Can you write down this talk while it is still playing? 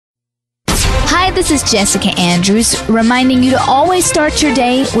Hi, this is Jessica Andrews, reminding you to always start your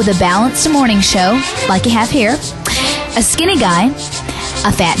day with a balanced morning show, like you have here. A skinny guy,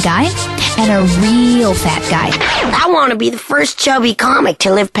 a fat guy, and a real fat guy. I want to be the first chubby comic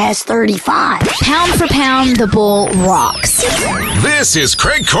to live past 35. Pound for pound, the bull rocks. This is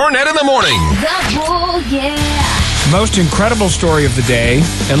Craig Cornett in the morning. The bull, yeah. Most incredible story of the day,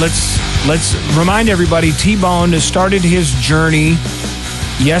 and let's remind everybody, Tbone has started his journey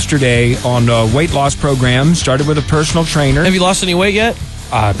yesterday on a weight loss program. Started with a personal trainer. Have you lost any weight yet?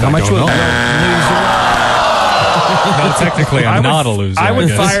 How much was No, technically, I'm not a loser.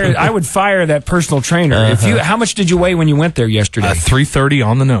 I would fire that personal trainer. How much did you weigh when you went there yesterday? 330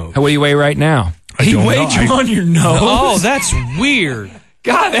 on the nose. What do you weigh right now? He weighed you on your nose. Oh, that's weird.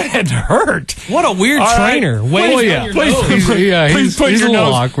 God, that had hurt. What a weird trainer. Please put your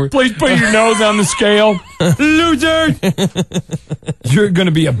nose on the scale. Loser. You're going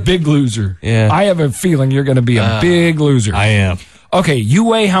to be a big loser. Yeah. I have a feeling you're going to be a big loser. I am. Okay, you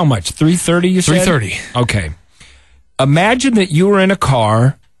weigh how much? 330, you said? 330. Okay. Imagine that you were in a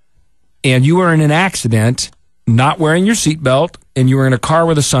car and you were in an accident, not wearing your seatbelt, and you were in a car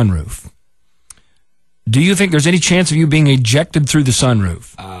with a sunroof. Do you think there's any chance of you being ejected through the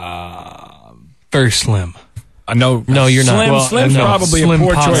sunroof? Very slim. No, you're not. Slim's probably a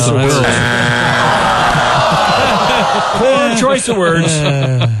poor choice of words. Poor choice of words.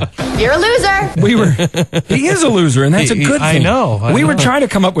 You're a loser. He is a loser, and that's a good thing. I know. We were trying to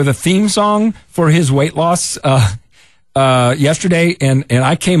come up with a theme song for his weight loss yesterday, and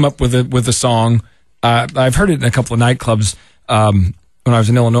I came up with a song. I've heard it in a couple of nightclubs when I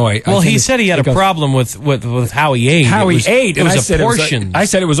was in Illinois. Well, he said he had a problem with how he ate. And I said portion. I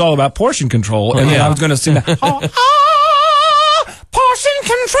said it was all about portion control, and then I was going to sing that. Portion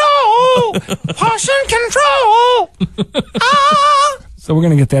control. So we're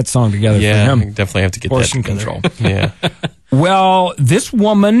going to get that song together for him. We definitely have to get portion that control. Yeah. Well, this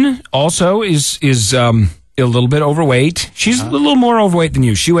woman also is a little bit overweight. She's a little more overweight than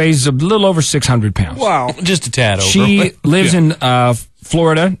you. She weighs a little over 600 pounds. Wow, just a tad over. She lives in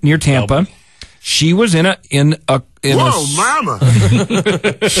Florida near Tampa. She was in a Mama.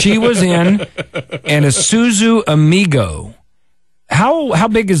 She was in an Isuzu Amigo. How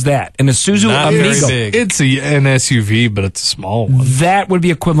big is that? An Isuzu Amigo. Big. It's an SUV, but it's a small one. That would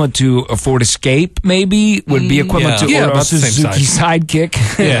be equivalent to a Ford Escape, maybe. Would be equivalent to a Suzuki Sidekick.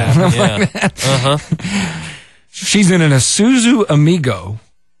 Yeah. Like that. She's in an Isuzu Amigo,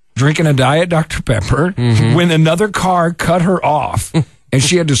 drinking a Diet Dr. Pepper, when another car cut her off, and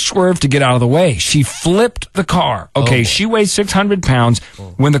she had to swerve to get out of the way. She flipped the car. Okay, she weighs 600 pounds.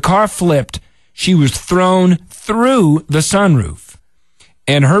 When the car flipped, she was thrown through the sunroof.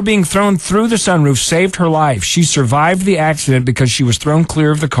 And her being thrown through the sunroof saved her life. She survived the accident because she was thrown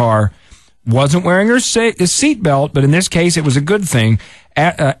clear of the car, wasn't wearing her seatbelt, but in this case, it was a good thing.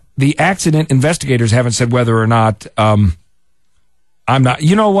 The accident investigators haven't said whether or not I'm not.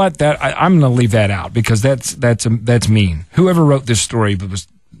 You know what? I'm going to leave that out because that's mean. Whoever wrote this story,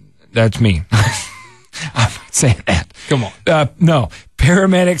 that's mean. I'm not saying that. Come on. No.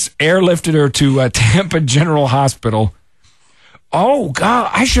 Paramedics airlifted her to Tampa General Hospital. Oh,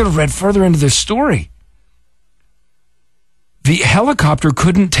 God, I should have read further into this story. The helicopter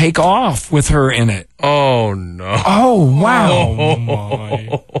couldn't take off with her in it. Oh, no. Oh, wow. Oh,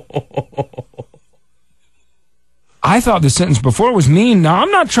 my. I thought the sentence before was mean. Now,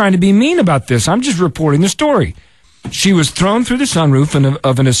 I'm not trying to be mean about this. I'm just reporting the story. She was thrown through the sunroof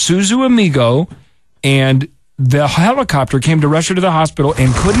of an Isuzu Amigo, and the helicopter came to rush her to the hospital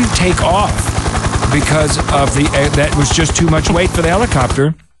and couldn't take off because of that was just too much weight for the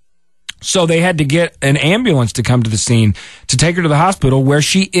helicopter. So they had to get an ambulance to come to the scene to take her to the hospital, where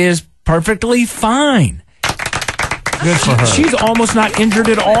she is perfectly fine. Good for her. She's almost not injured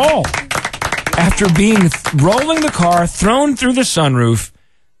at all after rolling the car, thrown through the sunroof,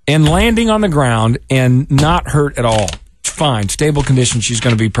 and landing on the ground and not hurt at all. Fine, stable condition. She's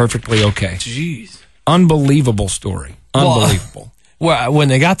going to be perfectly okay. Jeez. Unbelievable story. Unbelievable. Well, when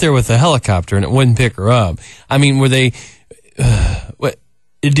they got there with the helicopter and it wouldn't pick her up, I mean, were they...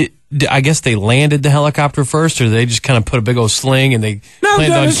 I guess they landed the helicopter first, or they just kind of put a big old sling and they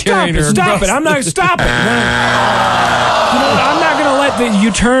planned on carrying her. Stop it! I'm not stop it. I'm not going to let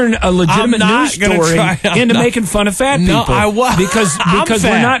you turn a legitimate news story into making fun of fat people. No, I was because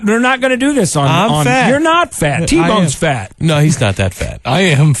we're not going to do this on. I'm fat. You're not fat. T-Bone's fat. No, he's not that fat. I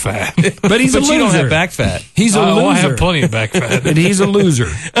am fat. But he's a loser. You don't have back fat. He's a loser. I have plenty of back fat. But he's a loser.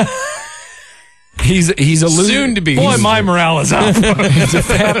 He's a loser. Soon to be. Boy, my morale is up. He's a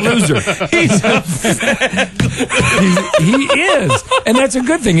fat loser. He is, and that's a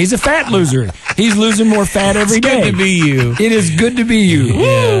good thing. He's a fat loser. He's losing more fat every day. Good to be you. It is good to be you.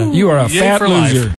 Yeah. You are a Yay fat for life. loser.